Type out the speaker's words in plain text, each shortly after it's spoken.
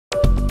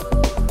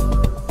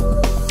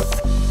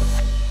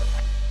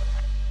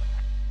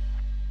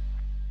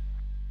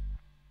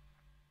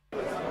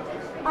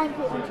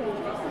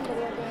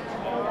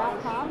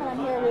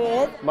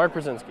Mark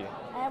Brzezinski.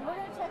 And we're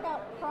going to check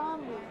out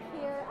prom week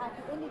here at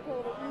the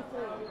IndieCade at E3.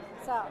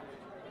 So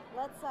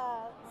let's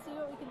see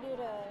what we can do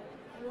to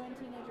ruin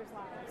teenagers'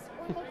 lives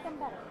or make them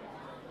better.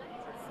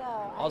 So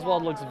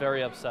Oswald looks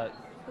very upset.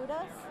 Who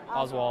does?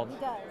 Oswald. He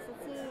does.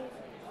 Let's see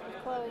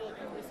if Chloe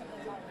can do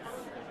something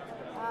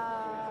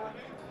nice.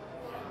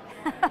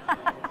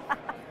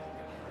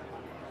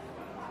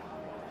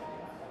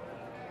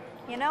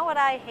 You know what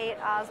I hate,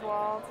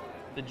 Oswald?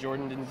 The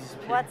Jordan didn't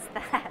disappear. What's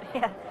that?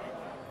 Yeah.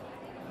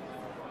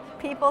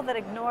 People that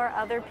ignore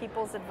other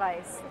people's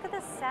advice. Look at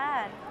this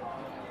sad.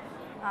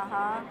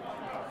 Uh-huh.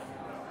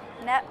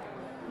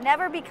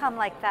 Never become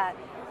like that.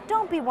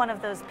 Don't be one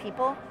of those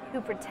people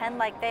who pretend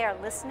like they are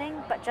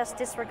listening but just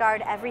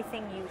disregard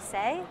everything you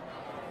say.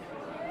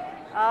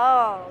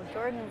 Oh,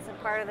 Jordan's a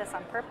part of this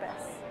on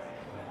purpose.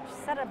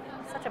 She's such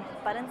a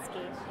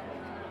Budinsky.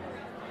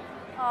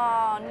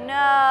 Oh,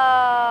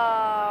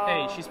 no.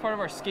 Hey, she's part of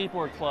our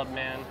skateboard club,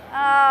 man.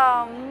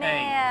 Oh,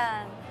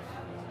 man. Hey.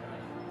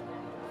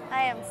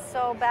 I am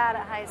so bad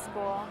at high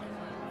school.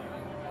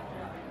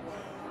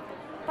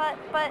 But,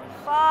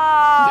 oh,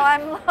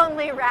 I'm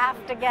lonely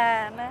raft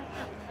again.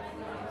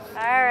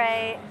 All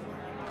right.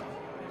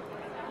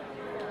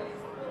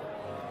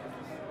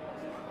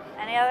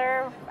 Any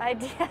other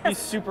ideas? He's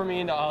super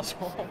mean to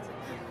Oswald.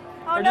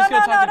 Oh, or no, just go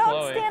no, talk no, to don't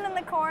Chloe. stand in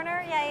the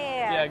corner.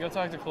 Yeah. Yeah, go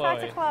talk to Chloe. Talk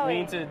to Chloe. We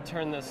need to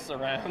turn this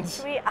around.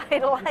 Should we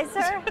idolize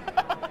her?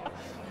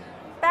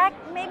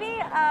 Maybe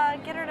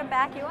get her to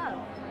back you up.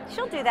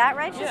 She'll do that,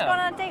 right? She's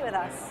going on a date with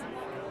us.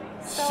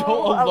 So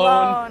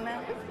alone.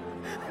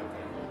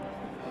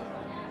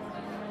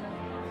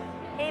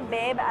 Hey,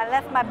 babe, I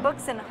left my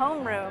books in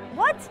homeroom.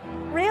 What?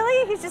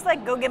 Really? He's just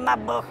like, go get my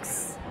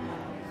books.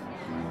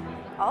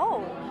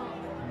 Oh.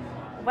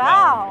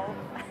 Wow.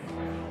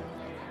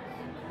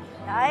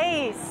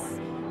 Nice.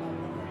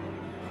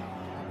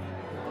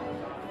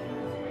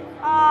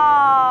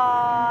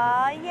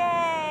 Aww,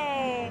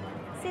 yay.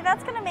 See,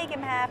 that's gonna make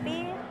him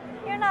happy.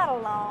 You're not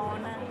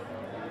alone.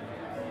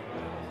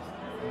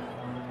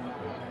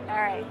 All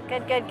right,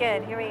 good.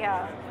 Here we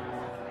go.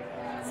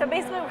 So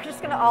basically, we're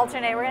just gonna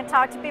alternate. We're gonna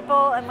talk to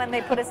people, and when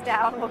they put us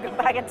down, we'll go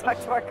back and talk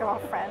to our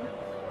girlfriend.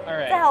 All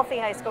right. It's a healthy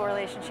high school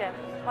relationship.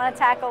 Want to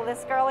tackle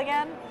this girl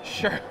again?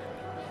 Sure.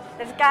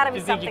 There's got to be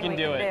You think something you we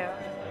can do can it?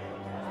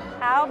 do.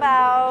 How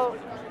about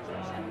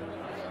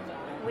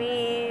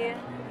we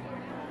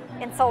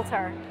insult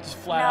her? Just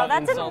flat out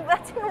insult.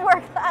 That didn't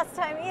work last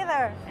time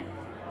either.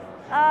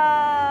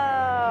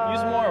 Oh.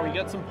 Use more. We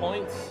got some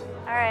points.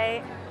 All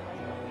right.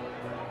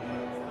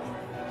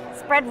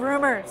 Spread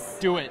rumors.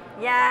 Do it.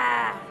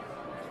 Yeah.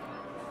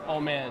 Oh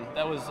man,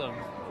 that was a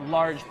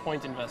large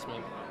point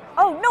investment.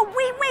 Oh no!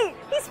 Wait!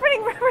 He's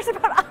spreading rumors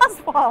about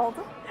Oswald.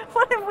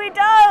 What have we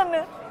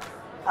done?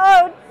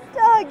 Oh,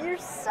 Doug, you're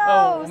so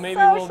Oh, maybe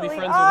we'll be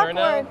friends awkward.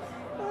 with her now.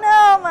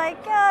 No, my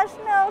gosh,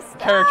 no! Stop!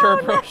 Character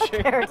approach. No,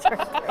 character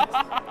approach.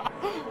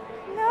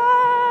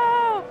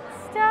 No!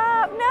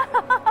 Stop! No!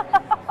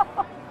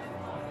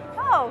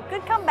 Oh,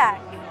 good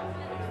comeback.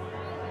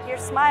 Your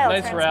smile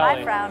Nice turns rally.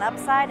 my frown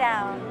upside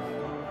down.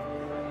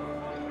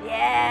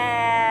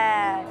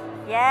 Yeah!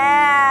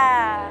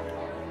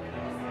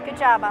 Good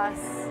job, us.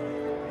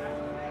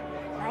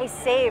 Nice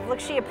save. Look,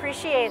 she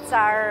appreciates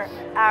our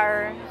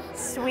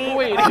sweet.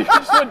 Wait, you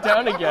just went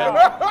down again.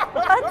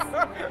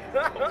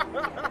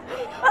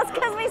 That's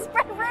because we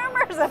spread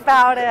rumors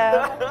about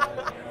him.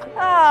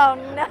 Oh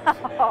no.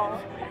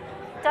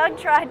 Doug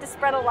tried to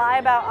spread a lie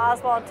about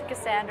Oswald to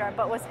Cassandra,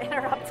 but was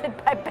interrupted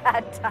by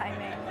bad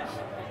timing.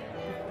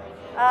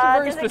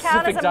 very Does it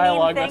count as specific a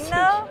dialogue mean thing, message.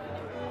 though?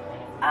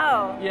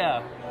 Oh.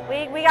 Yeah.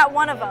 We got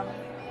one of them.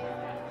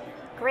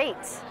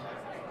 Great.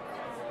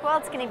 Who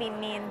else can he be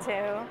mean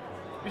to?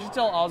 We should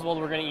tell Oswald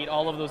we're going to eat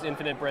all of those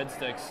infinite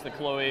breadsticks that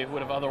Chloe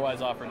would have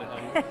otherwise offered to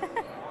him.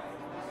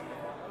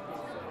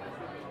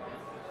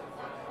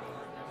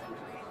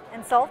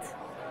 Insult?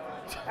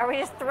 Are we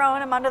just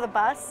throwing him under the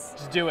bus?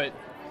 Just do it.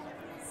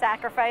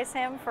 Sacrifice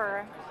him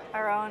for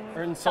our own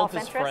Or insult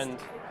his self-interest? friend.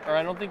 Or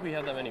I don't think we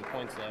have that many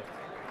points left.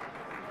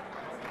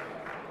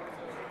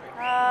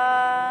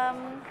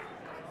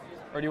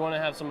 Or do you want to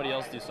have somebody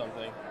else do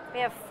something? We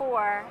have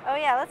 4. Oh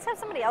yeah, let's have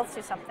somebody else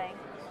do something.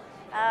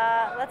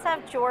 Let's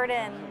have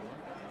Jordan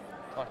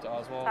Talk to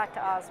Oswald? talk to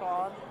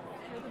Oswald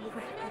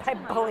by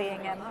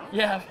bullying him.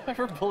 Yeah,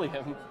 ever bully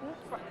him.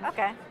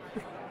 Okay.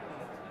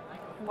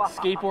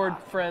 Skateboard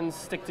friends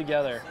stick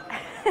together.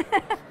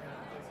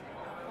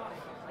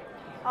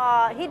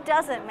 He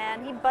doesn't,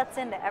 man. He butts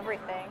into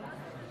everything.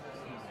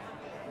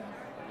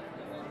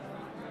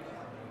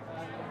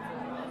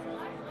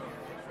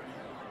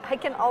 I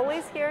can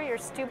always hear your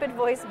stupid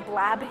voice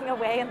blabbing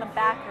away in the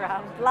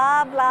background.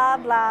 Blah, blah,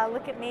 blah.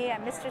 Look at me.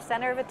 I'm Mr.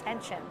 Center of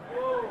Attention.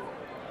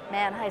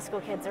 Man, high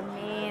school kids are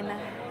mean.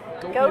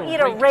 Go eat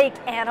a rake,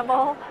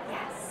 animal.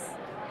 Yes.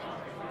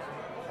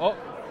 Oh.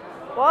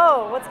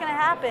 Whoa, what's going to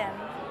happen?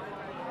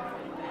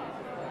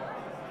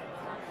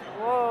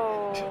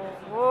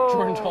 Whoa.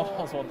 Jordan told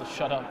Oswald to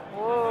shut up.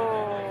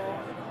 Whoa.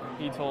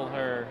 He told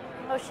her.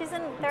 Oh,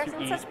 they're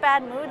in such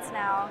bad moods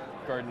now.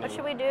 Gardening. What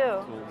should we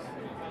do? Tools.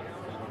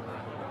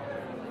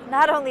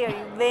 Not only are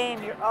you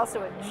lame, you're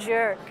also a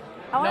jerk.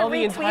 I want Now to the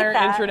retweet entire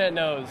that. internet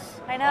knows.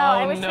 I know. Oh,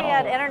 I wish no. we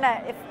had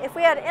internet. If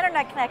we had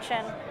internet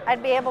connection,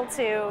 I'd be able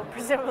to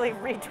presumably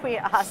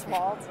retweet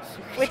Oswald,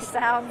 which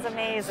sounds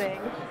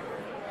amazing.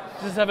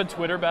 Just have a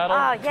Twitter battle?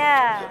 Oh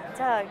yeah,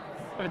 Doug.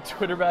 Have a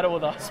Twitter battle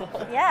with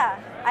Oswald? Yeah,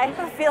 I have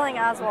a feeling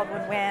Oswald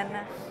would win.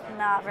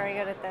 Not very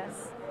good at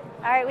this.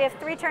 All right, we have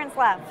 3 turns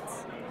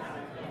left.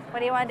 What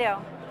do you want to do?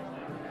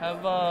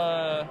 Have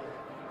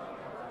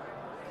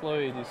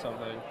Chloe do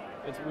something.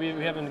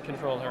 We haven't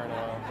controlled her in a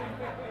while.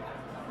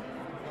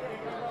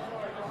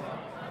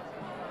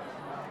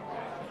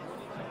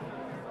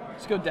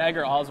 Just go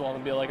dagger Oswald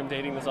and be like, I'm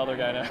dating this other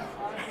guy now.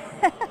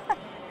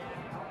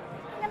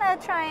 I'm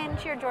gonna try and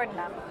cheer Jordan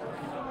up.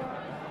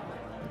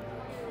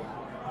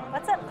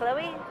 What's up,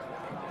 Chloe?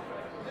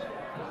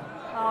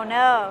 Oh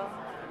no.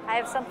 I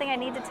have something I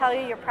need to tell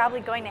you. You're probably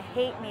going to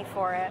hate me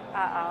for it.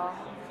 Uh-oh.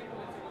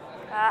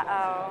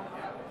 Uh-oh.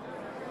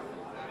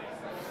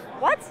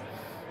 What?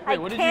 Wait,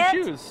 what did you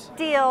can't choose?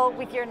 deal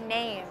with your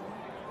name.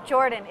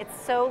 Jordan, it's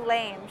so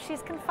lame.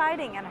 She's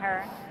confiding in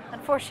her.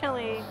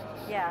 Unfortunately,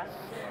 yeah.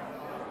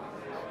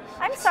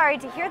 I'm sorry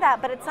to hear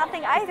that, but it's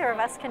nothing either of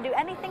us can do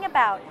anything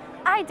about.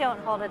 I don't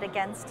hold it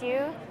against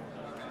you.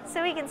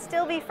 So we can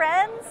still be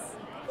friends?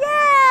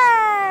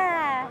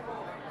 Yeah!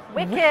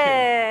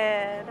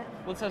 Wicked!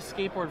 Let's have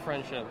skateboard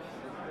friendship.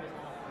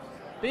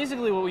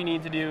 Basically what we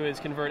need to do is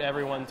convert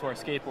everyone to our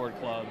skateboard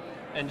club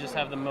and just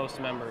have the most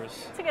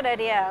members. It's a good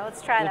idea.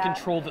 Let's try We'll that.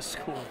 control the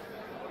school.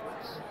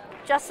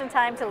 Just in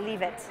time to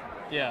leave it.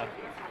 Yeah,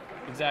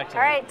 exactly.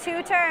 All right,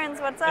 2 turns.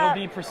 What's up?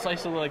 It'll be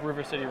precisely like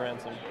River City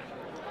Ransom.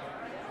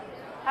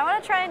 I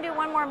want to try and do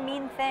one more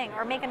mean thing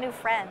or make a new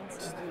friend.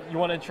 You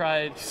want to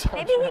try?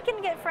 Maybe he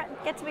can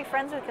get to be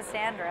friends with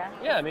Cassandra.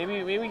 Yeah,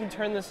 maybe we can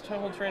turn this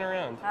whole train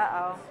around.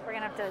 Uh-oh. We're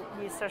going to have to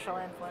use social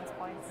influence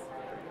points.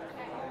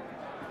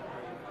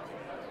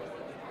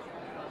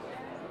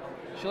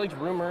 She likes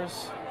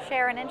rumors.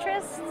 Share an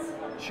interest?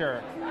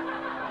 Sure. I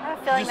have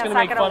a feeling She's that's gonna not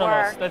make going fun to of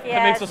us. work. That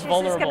Yeah, makes us she's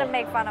vulnerable. just going to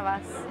make fun of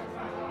us.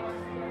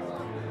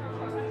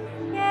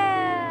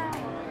 Yeah.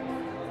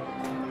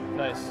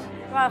 Nice.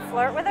 You want to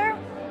flirt with her?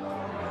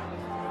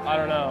 I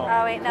don't know.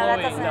 Oh, wait, no, Chloe,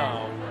 that doesn't.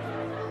 No.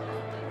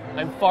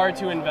 I'm far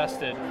too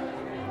invested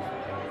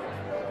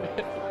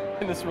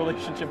in this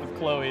relationship with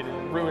Chloe to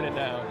ruin it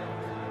now.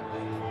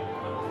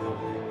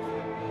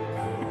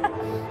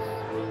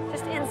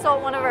 Just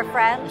insult one of her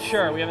friends?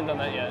 Sure, we haven't done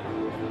that yet.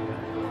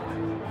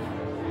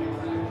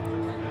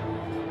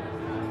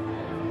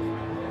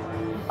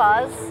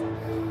 Buzz?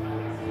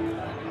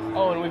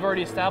 Oh, and we've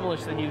already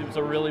established that he was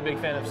a really big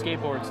fan of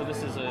skateboards, so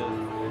this is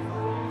a...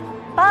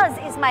 Buzz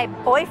is my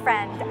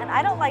boyfriend, and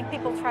I don't like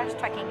people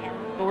trash-talking him.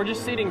 But we're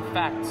just stating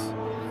facts.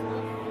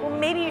 Well,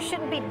 maybe you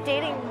shouldn't be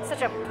dating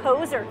such a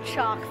poser,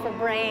 chalk for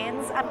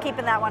brains. I'm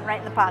keeping that one right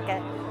in the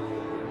pocket.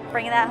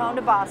 Bringing that home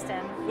to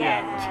Boston.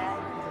 Yeah.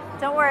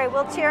 Don't worry,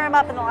 we'll cheer him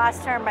up in the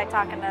last term by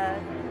talking to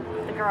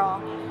the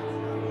girl.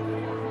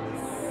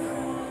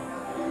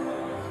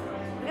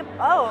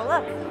 Oh,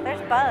 look,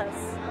 there's Buzz.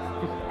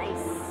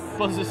 Nice.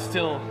 Buzz is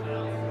still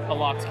a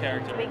locked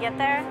character. Did we get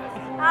there?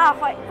 Oh,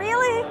 what,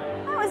 really?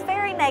 That was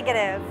very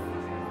negative.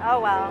 Oh,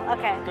 well,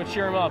 okay. Go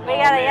cheer him up. We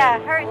gotta, yeah.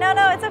 Hurry. No,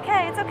 it's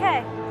okay, it's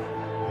okay.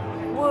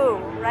 Woo,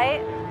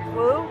 right?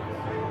 Woo?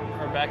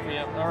 Or back me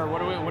up. Or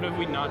what have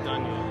we not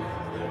done yet?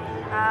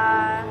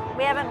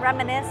 We haven't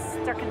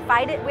reminisced or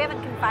confided. We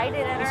haven't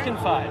confided in her. Let's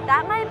confide.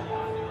 That might.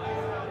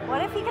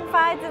 What if he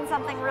confides in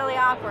something really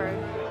awkward?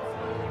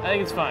 I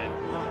think it's fine.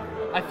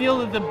 I feel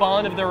that the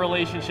bond of their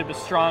relationship is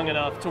strong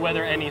enough to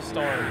weather any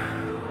storm.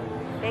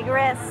 Big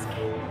risk.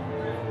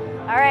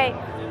 All right,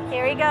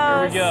 here he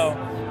goes. Here we go.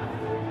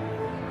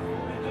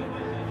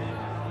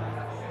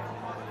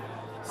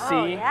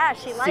 Oh, yeah,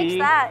 she likes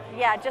that.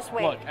 Yeah, just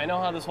wait. Look, I know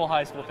how this whole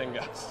high school thing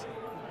goes.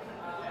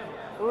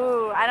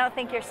 Ooh, I don't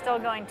think you're still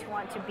going to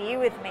want to be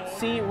with me.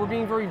 See, we're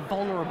being very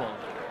vulnerable.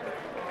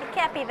 It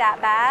can't be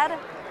that bad.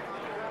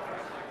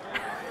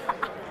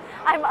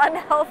 I'm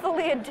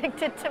unhealthily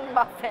addicted to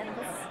muffins.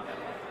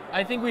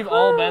 I think we've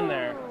all been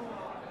there.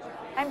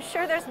 I'm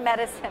sure there's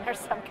medicine or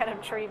some kind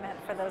of treatment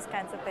for those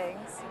kinds of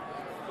things.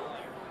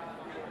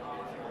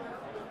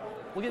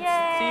 We'll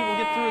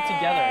get through it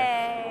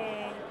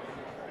together.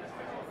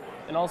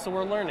 And also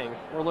we're learning.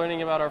 We're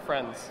learning about our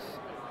friends.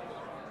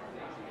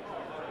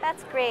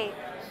 That's great.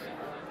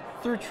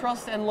 Through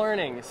trust and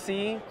learning,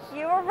 see?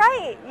 You were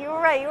right. You were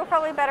right. You were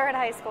probably better in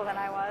high school than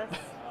I was.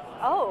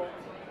 Oh.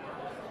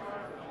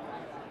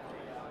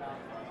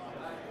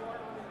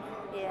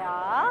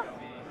 Yeah.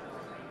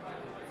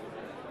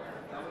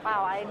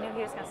 Wow, I knew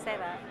he was going to say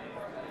that.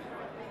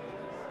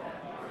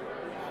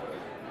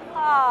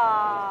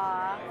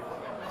 Aww.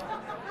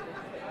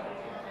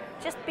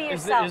 Just be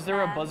yourself. Is there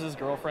man. a Buzz's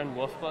girlfriend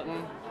woof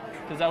button?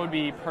 Because that would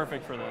be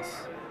perfect for this.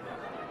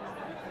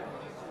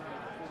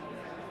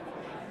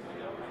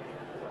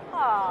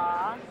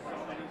 Aww.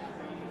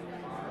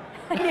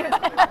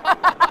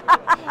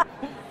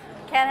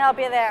 Can't help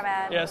you there,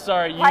 man. Yeah,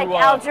 sorry. You, like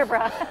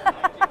algebra.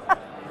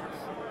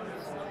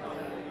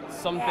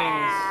 some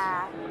things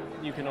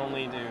you can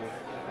only do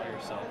by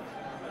yourself.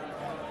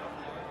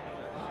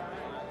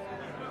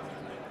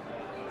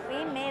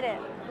 We made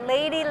it.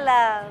 Lady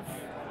love.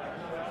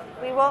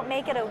 We won't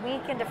make it a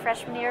week into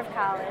freshman year of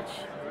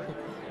college.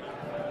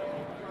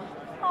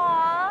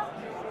 Aww.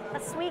 A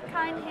sweet,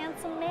 kind,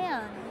 handsome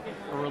man.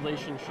 A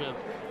relationship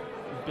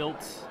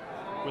built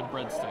with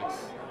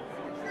breadsticks,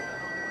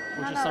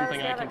 which is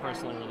something I can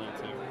personally relate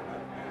to.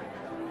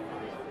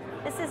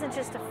 This isn't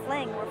just a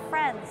fling, we're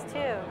friends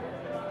too.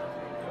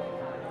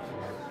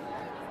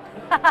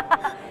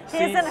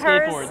 His and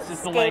hers skateboards,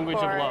 it's the language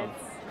of love.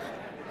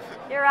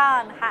 You're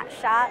on, hot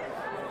shot.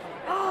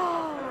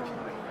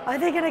 Are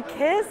they gonna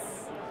kiss?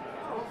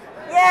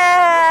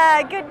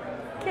 Yeah, good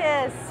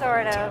kiss,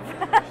 sort of.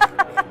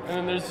 And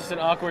then there's just an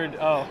awkward,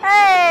 oh.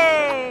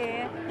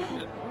 Hey!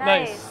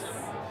 Nice.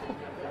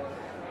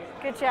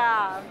 Good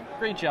job.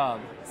 Great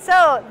job.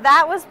 So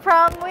that was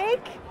prom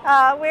week.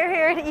 We're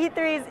here at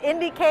E3's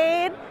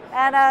IndieCade,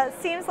 and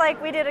seems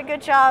like we did a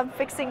good job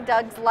fixing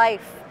Doug's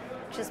life,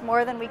 which is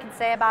more than we can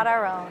say about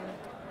our own.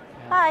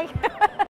 Bye.